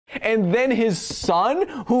and then his son,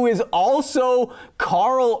 who is also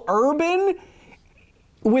Carl Urban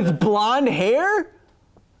with blonde hair,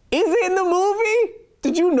 is in the movie?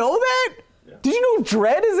 Did you know that? Yeah. Did you know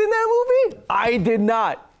Dredd is in that movie? I did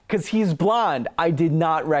not, because he's blonde. I did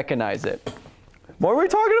not recognize it. What were we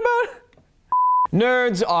talking about?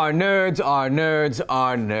 Nerds are nerds are nerds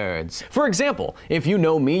are nerds. For example, if you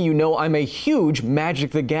know me, you know I'm a huge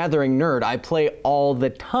Magic the Gathering nerd. I play all the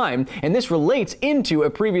time, and this relates into a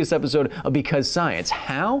previous episode of Because Science.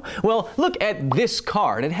 How? Well, look at this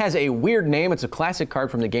card. It has a weird name. It's a classic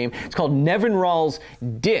card from the game. It's called Nevinrall's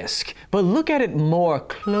Disc. But look at it more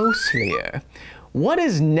closely. What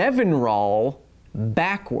is Nevinrall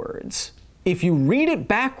backwards? If you read it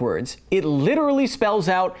backwards, it literally spells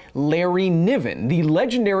out Larry Niven, the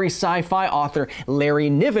legendary sci-fi author Larry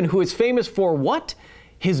Niven, who is famous for what?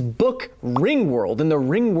 His book Ringworld in the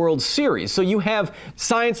Ringworld series. So you have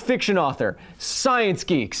science fiction author, science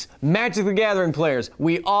geeks, Magic the Gathering players.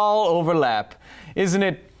 We all overlap. Isn't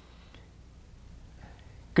it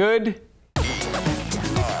good?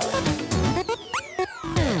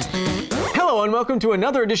 Hello and welcome to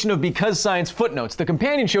another edition of Because Science Footnotes, the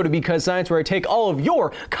companion show to Because Science, where I take all of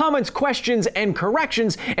your comments, questions, and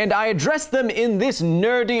corrections, and I address them in this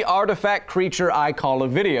nerdy artifact creature I call a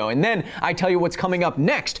video. And then I tell you what's coming up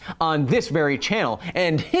next on this very channel.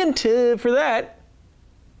 And hint for that,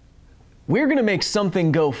 we're gonna make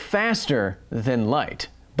something go faster than light.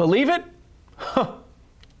 Believe it? Huh.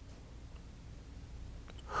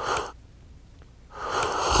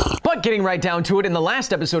 But getting right down to it, in the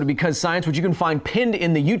last episode of Because Science, which you can find pinned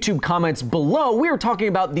in the YouTube comments below, we were talking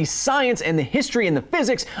about the science and the history and the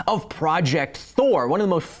physics of Project THOR, one of the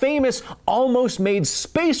most famous, almost made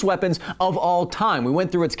space weapons of all time. We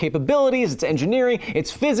went through its capabilities, its engineering, its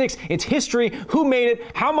physics, its history, who made it,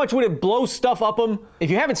 how much would it blow stuff up them. If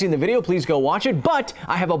you haven't seen the video, please go watch it, but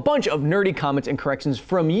I have a bunch of nerdy comments and corrections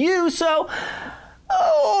from you, so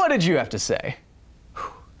what did you have to say? A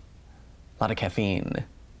lot of caffeine.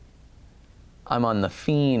 I'm on the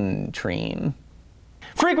fiend train.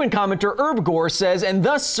 Frequent commenter Herbgore says, and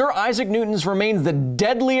thus Sir Isaac Newton's remains the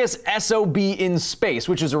deadliest SOB in space,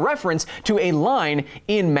 which is a reference to a line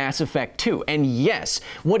in Mass Effect 2. And yes,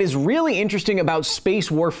 what is really interesting about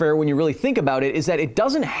space warfare when you really think about it is that it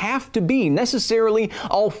doesn't have to be necessarily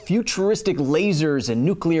all futuristic lasers and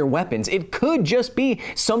nuclear weapons. It could just be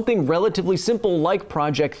something relatively simple like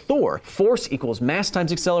Project THOR. Force equals mass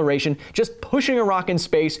times acceleration. Just pushing a rock in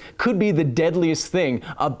space could be the deadliest thing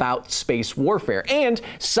about space warfare. And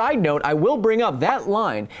side note, I will bring up that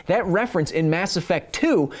line, that reference in Mass Effect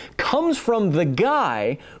 2 comes from the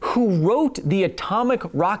guy who wrote the Atomic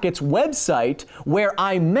Rockets website where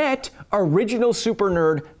I met original super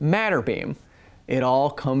nerd Matterbeam. It all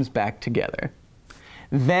comes back together.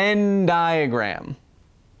 Venn diagram.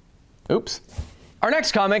 Oops. Our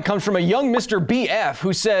next comment comes from a young Mr. BF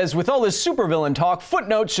who says, with all this supervillain talk,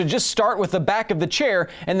 Footnotes should just start with the back of the chair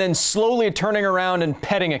and then slowly turning around and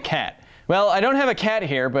petting a cat. Well, I don't have a cat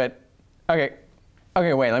here, but okay,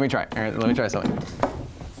 wait, let me try. All right, let me try something.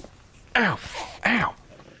 Ow, ow.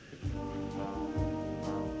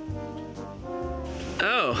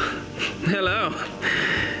 Oh, hello.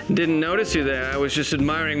 Didn't notice you there. I was just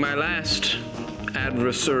admiring my last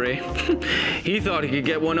adversary. He thought he could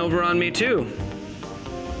get one over on me too.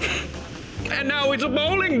 And now he's a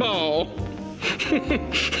bowling ball.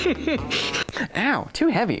 Ow, too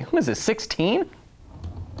heavy. What is this, 16?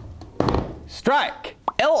 Strike.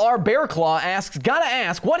 LR Bearclaw asks, gotta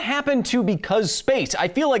ask, what happened to Because Space? I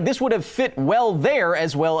feel like this would have fit well there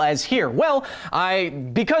as well as here. Well,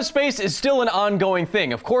 Because Space is still an ongoing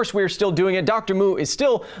thing. Of course, we're still doing it. Dr. Moo is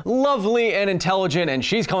still lovely and intelligent, and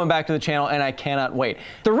she's coming back to the channel, and I cannot wait.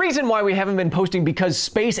 The reason why we haven't been posting Because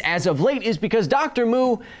Space as of late is because Dr.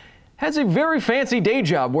 Moo has a very fancy day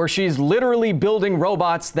job where she's literally building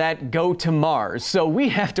robots that go to Mars, so we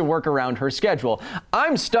have to work around her schedule.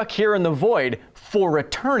 I'm stuck here in the void for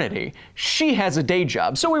eternity. She has a day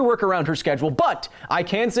job, so we work around her schedule, but I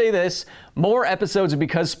can say this, more episodes of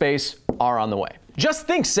Because Space are on the way. Just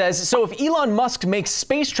Think says, so if Elon Musk makes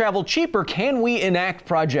space travel cheaper, can we enact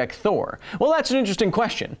Project THOR? Well, that's an interesting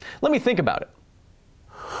question. Let me think about it.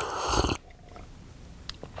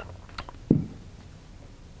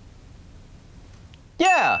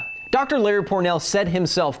 Yeah, Dr. Larry Pornell said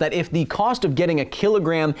himself that if the cost of getting a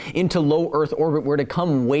kilogram into low Earth orbit were to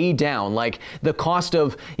come way down, like the cost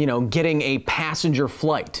of, getting a passenger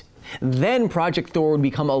flight, then Project Thor would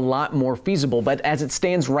become a lot more feasible. But as it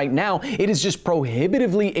stands right now, it is just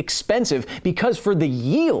prohibitively expensive because for the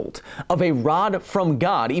yield of a rod from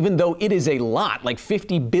God, even though it is a lot, like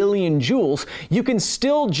 50 billion joules, you can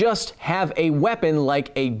still just have a weapon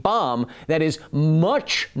like a bomb that is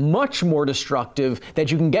much, much more destructive,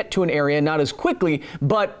 that you can get to an area not as quickly,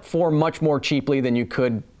 but for much more cheaply than you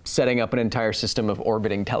could setting up an entire system of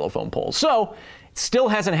orbiting telephone poles. So, it still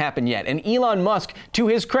hasn't happened yet. And Elon Musk, to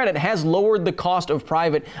his credit, has lowered the cost of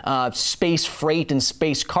private space freight and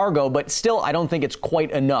space cargo, but still, I don't think it's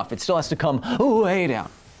quite enough. It still has to come way down.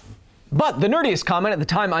 But the nerdiest comment at the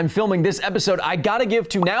time I'm filming this episode, I gotta give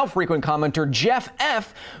to now frequent commenter Jeff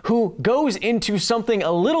F., who goes into something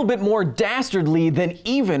a little bit more dastardly than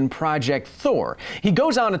even Project Thor. He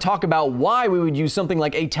goes on to talk about why we would use something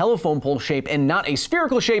like a telephone pole shape and not a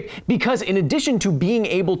spherical shape, because in addition to being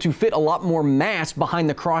able to fit a lot more mass behind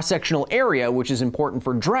the cross-sectional area, which is important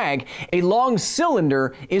for drag, a long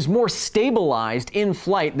cylinder is more stabilized in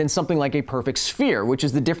flight than something like a perfect sphere, which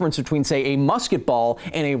is the difference between, say, a musket ball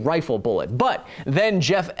and a rifle bullet. But then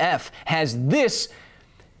Jeff F. has this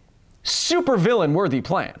super villain worthy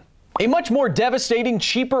plan. A much more devastating,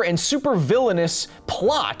 cheaper, and super villainous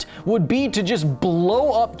plot would be to just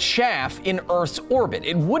blow up chaff in Earth's orbit.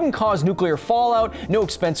 It wouldn't cause nuclear fallout, no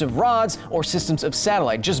expensive rods, or systems of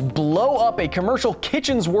satellite. Just blow up a commercial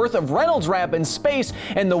kitchen's worth of Reynolds wrap in space,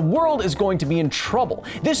 and the world is going to be in trouble.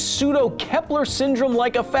 This pseudo-Kepler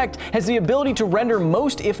syndrome-like effect has the ability to render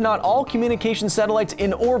most, if not all, communication satellites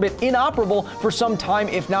in orbit inoperable for some time,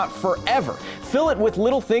 if not forever. Fill it with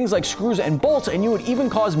little things like screws and bolts, and you would even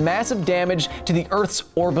cause massive damage to the Earth's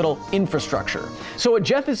orbital infrastructure. So what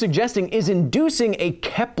Jeff is suggesting is inducing a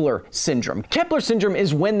Kepler syndrome. Kepler syndrome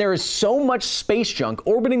is when there is so much space junk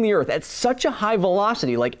orbiting the Earth at such a high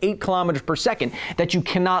velocity, like 8 kilometers per second, that you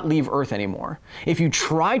cannot leave Earth anymore. If you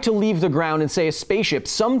try to leave the ground in, say, a spaceship,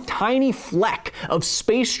 some tiny fleck of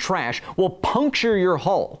space trash will puncture your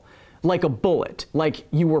hull like a bullet, like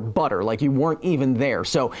you were butter, like you weren't even there.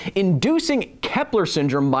 So inducing Kepler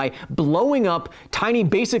syndrome by blowing up tiny,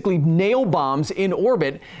 basically nail bombs in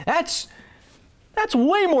orbit, that's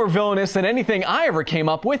way more villainous than anything I ever came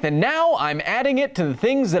up with, and now I'm adding it to the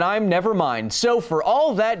things that I'm never mind. So for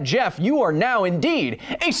all that, Jeff, you are now indeed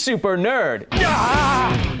a super nerd.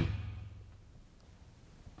 Ah!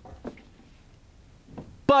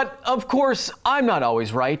 But, of course, I'm not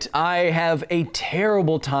always right. I have a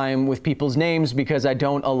terrible time with people's names because I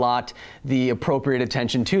don't allot the appropriate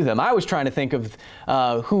attention to them. I was trying to think of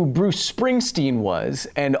who Bruce Springsteen was,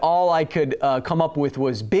 and all I could come up with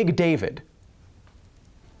was Big David.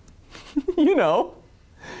 You know.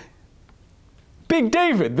 Big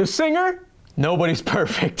David, the singer? Nobody's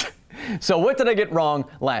perfect. So what did I get wrong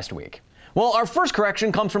last week? Well, our first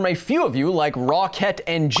correction comes from a few of you, like Rawket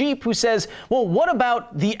and Jeep, who says, well, what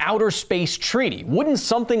about the Outer Space Treaty? Wouldn't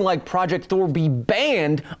something like Project Thor be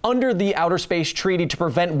banned under the Outer Space Treaty to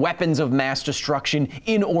prevent weapons of mass destruction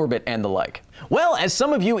in orbit and the like? Well, as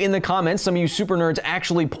some of you in the comments, some of you super nerds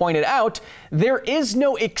actually pointed out, there is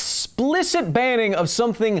no explicit banning of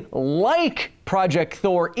something like Project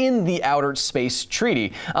Thor in the Outer Space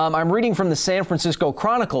Treaty. I'm reading from the San Francisco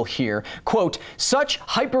Chronicle here. Quote, such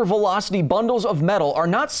hypervelocity bundles of metal are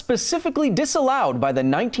not specifically disallowed by the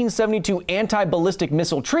 1972 Anti-Ballistic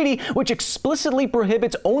Missile Treaty, which explicitly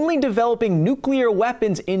prohibits only developing nuclear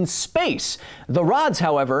weapons in space. The rods,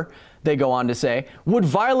 however, they go on to say, would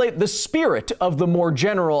violate the spirit of the more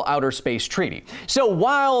general Outer Space Treaty. So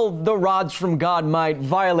while the rods from God might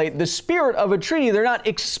violate the spirit of a treaty, they're not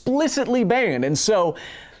explicitly banned, and so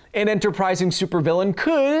an enterprising supervillain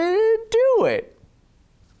could do it.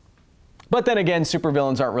 But then again,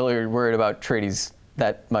 supervillains aren't really worried about treaties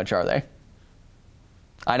that much, are they?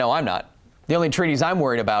 I know I'm not. The only treaties I'm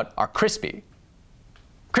worried about are crispy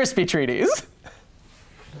treaties.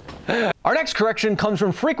 Our next correction comes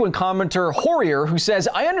from frequent commenter Horier, who says,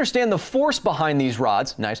 I understand the force behind these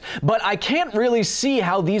rods, nice, but I can't really see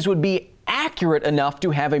how these would be accurate enough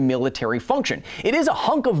to have a military function. It is a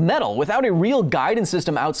hunk of metal without a real guidance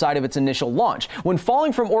system outside of its initial launch. When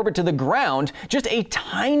falling from orbit to the ground, just a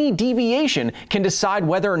tiny deviation can decide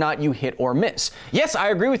whether or not you hit or miss. Yes, I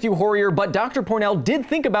agree with you, Horier, but Dr. Pornell did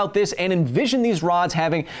think about this and envision these rods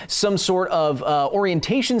having some sort of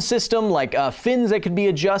orientation system, like fins that could be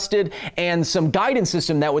adjusted, and some guidance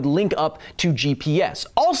system that would link up to GPS.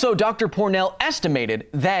 Also, Dr. Pornell estimated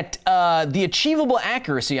that the achievable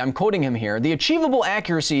accuracy, I'm quoting him here, the achievable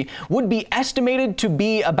accuracy would be estimated to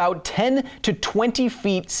be about 10 to 20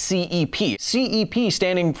 feet CEP. CEP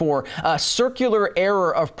standing for circular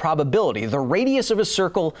error of probability, the radius of a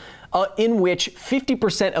circle in which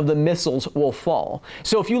 50% of the missiles will fall.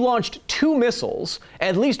 So if you launched 2 missiles,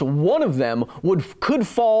 at least one of them could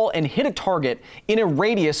fall and hit a target in a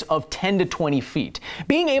radius of 10 to 20 feet.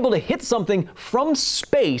 Being able to hit something from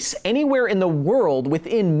space anywhere in the world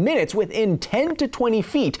within minutes, within 10 to 20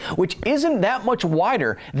 feet, which isn't that much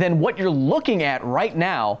wider than what you're looking at right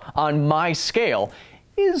now on my scale,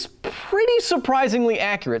 is pretty surprisingly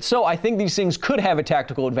accurate. So I think these things could have a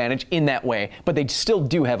tactical advantage in that way, but they still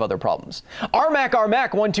do have other problems.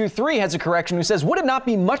 RMAC123 has a correction who says, would it not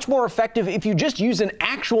be much more effective if you just use an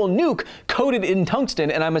actual nuke coated in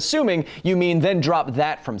tungsten? And I'm assuming you mean then drop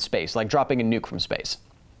that from space, like dropping a nuke from space.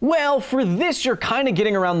 Well, for this, you're kind of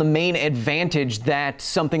getting around the main advantage that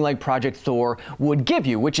something like Project Thor would give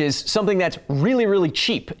you, which is something that's really, really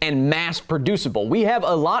cheap and mass producible. We have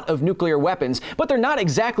a lot of nuclear weapons, but they're not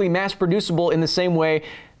exactly mass producible in the same way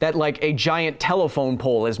that like a giant telephone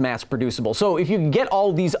pole is mass producible. So if you could get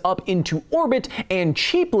all these up into orbit and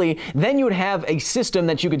cheaply, then you would have a system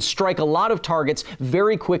that you could strike a lot of targets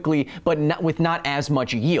very quickly, but with not as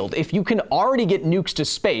much yield. If you can already get nukes to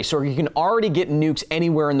space, or you can already get nukes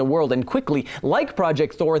anywhere in the world and quickly, like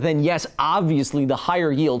Project Thor, then yes, obviously the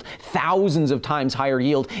higher yield, thousands of times higher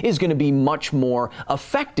yield, is going to be much more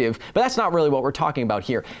effective. But that's not really what we're talking about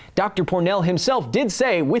here. Dr. Pornell himself did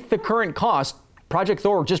say, with the current cost, Project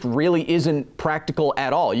Thor just really isn't practical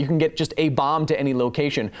at all. You can get just a bomb to any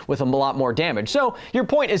location with a lot more damage. So your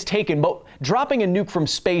point is taken, but dropping a nuke from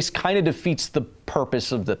space kind of defeats the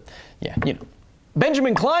purpose of the, yeah, you know.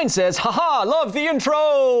 Benjamin Klein says, haha, love the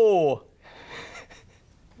intro!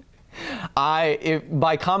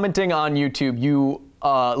 By commenting on YouTube, you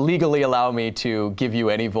legally allow me to give you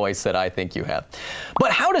any voice that I think you have.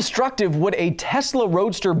 But how destructive would a Tesla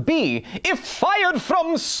Roadster be if fired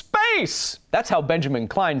from space? That's how Benjamin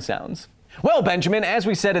Klein sounds. Well, Benjamin, as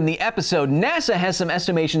we said in the episode, NASA has some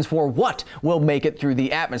estimations for what will make it through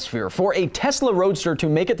the atmosphere. For a Tesla Roadster to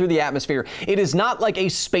make it through the atmosphere, it is not like a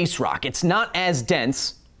space rock. It's not as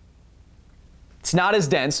dense. It's not as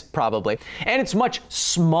dense, probably, and it's much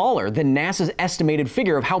smaller than NASA's estimated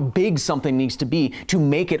figure of how big something needs to be to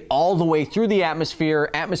make it all the way through the atmosphere,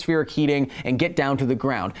 atmospheric heating, and get down to the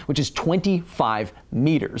ground, which is 25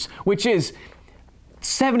 meters, which is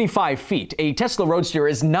 75 feet. A Tesla Roadster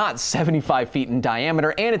is not 75 feet in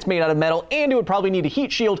diameter, and it's made out of metal, and it would probably need a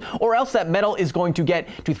heat shield, or else that metal is going to get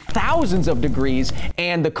to thousands of degrees,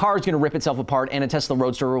 and the car is going to rip itself apart, and a Tesla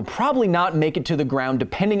Roadster will probably not make it to the ground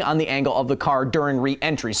depending on the angle of the car during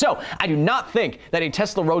re-entry. So I do not think that a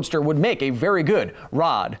Tesla Roadster would make a very good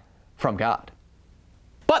rod from God.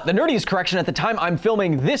 But the nerdiest correction at the time I'm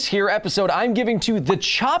filming this here episode, I'm giving to The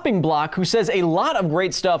Chopping Block, who says a lot of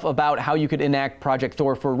great stuff about how you could enact Project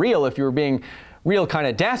Thor for real if you were being real kind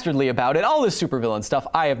of dastardly about it. All this supervillain stuff,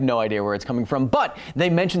 I have no idea where it's coming from. But they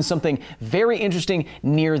mentioned something very interesting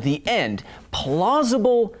near the end: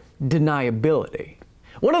 plausible deniability.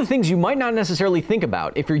 One of the things you might not necessarily think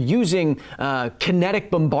about if you're using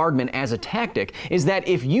kinetic bombardment as a tactic is that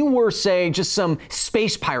if you were, say, just some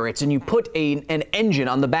space pirates and you put an engine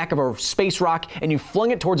on the back of a space rock and you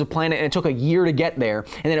flung it towards a planet and it took a year to get there,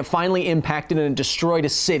 and then it finally impacted and destroyed a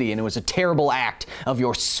city, and it was a terrible act of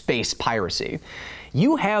your space piracy,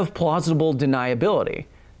 you have plausible deniability.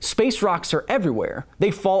 Space rocks are everywhere. They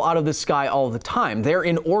fall out of the sky all the time. They're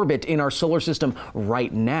in orbit in our solar system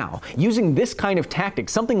right now. Using this kind of tactic,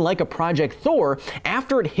 something like a Project Thor,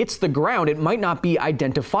 after it hits the ground, it might not be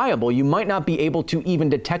identifiable. You might not be able to even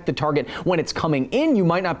detect the target when it's coming in. You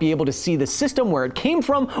might not be able to see the system where it came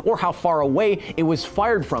from or how far away it was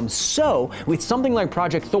fired from. So, with something like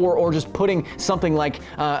Project Thor, or just putting something like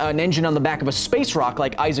an engine on the back of a space rock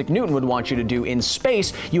like Isaac Newton would want you to do in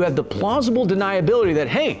space, you have the plausible deniability that,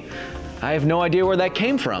 hey, I have no idea where that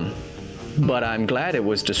came from, but I'm glad it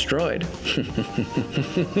was destroyed.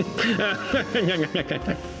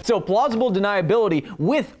 So plausible deniability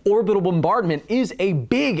with orbital bombardment is a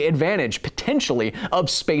big advantage, potentially, of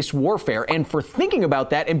space warfare. And for thinking about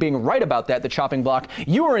that and being right about that, The Chopping Block,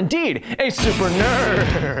 you are indeed a super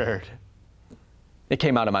nerd. It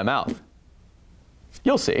came out of my mouth.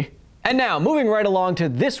 You'll see. And now, moving right along to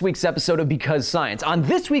this week's episode of Because Science. On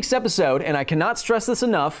this week's episode, and I cannot stress this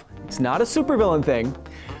enough, it's not a supervillain thing,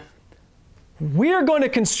 we're going to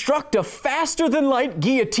construct a faster-than-light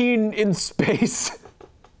guillotine in space.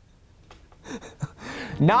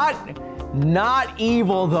 Not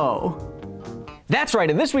evil, though. That's right,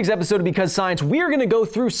 in this week's episode of Because Science, we're going to go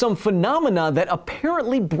through some phenomena that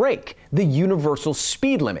apparently break the universal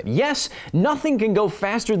speed limit. Yes, nothing can go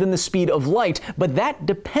faster than the speed of light, but that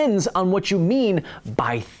depends on what you mean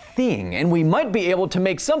by thing. And we might be able to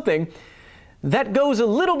make something that goes a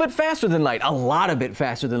little bit faster than light, a lot a bit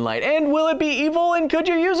faster than light. And will it be evil and could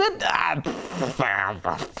you use it?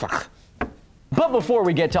 But before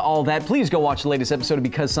we get to all that, please go watch the latest episode of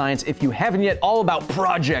Because Science if you haven't yet, all about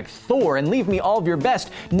Project Thor, and leave me all of your best,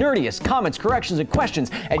 nerdiest comments, corrections, and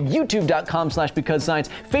questions at youtube.com/becausescience,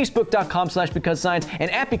 facebook.com/becausescience, and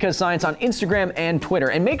at Because Science on Instagram and Twitter.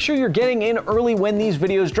 And make sure you're getting in early when these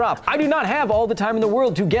videos drop. I do not have all the time in the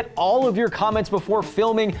world to get all of your comments before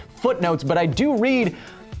filming Footnotes, but I do read,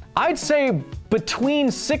 I'd say,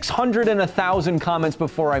 between 600 and 1,000 comments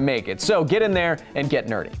before I make it. So get in there and get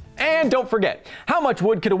nerdy. And don't forget, how much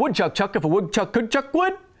wood could a woodchuck chuck if a woodchuck could chuck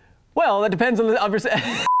wood? Well, that depends on the other.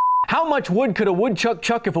 How much wood could a woodchuck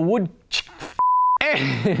chuck if a wood?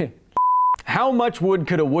 How much wood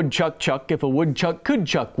could a woodchuck chuck if a woodchuck could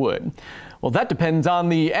chuck wood? Well, that depends on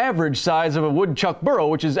the average size of a woodchuck burrow,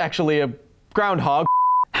 which is actually a groundhog.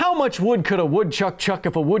 How much wood could a woodchuck chuck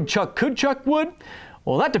if a woodchuck could chuck wood?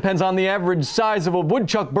 Well, that depends on the average size of a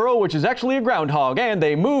woodchuck burrow, which is actually a groundhog, and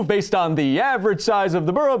they move based on the average size of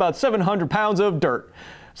the burrow, about 700 pounds of dirt.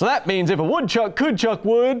 So that means if a woodchuck could chuck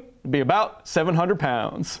wood, it'd be about 700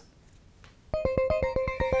 pounds.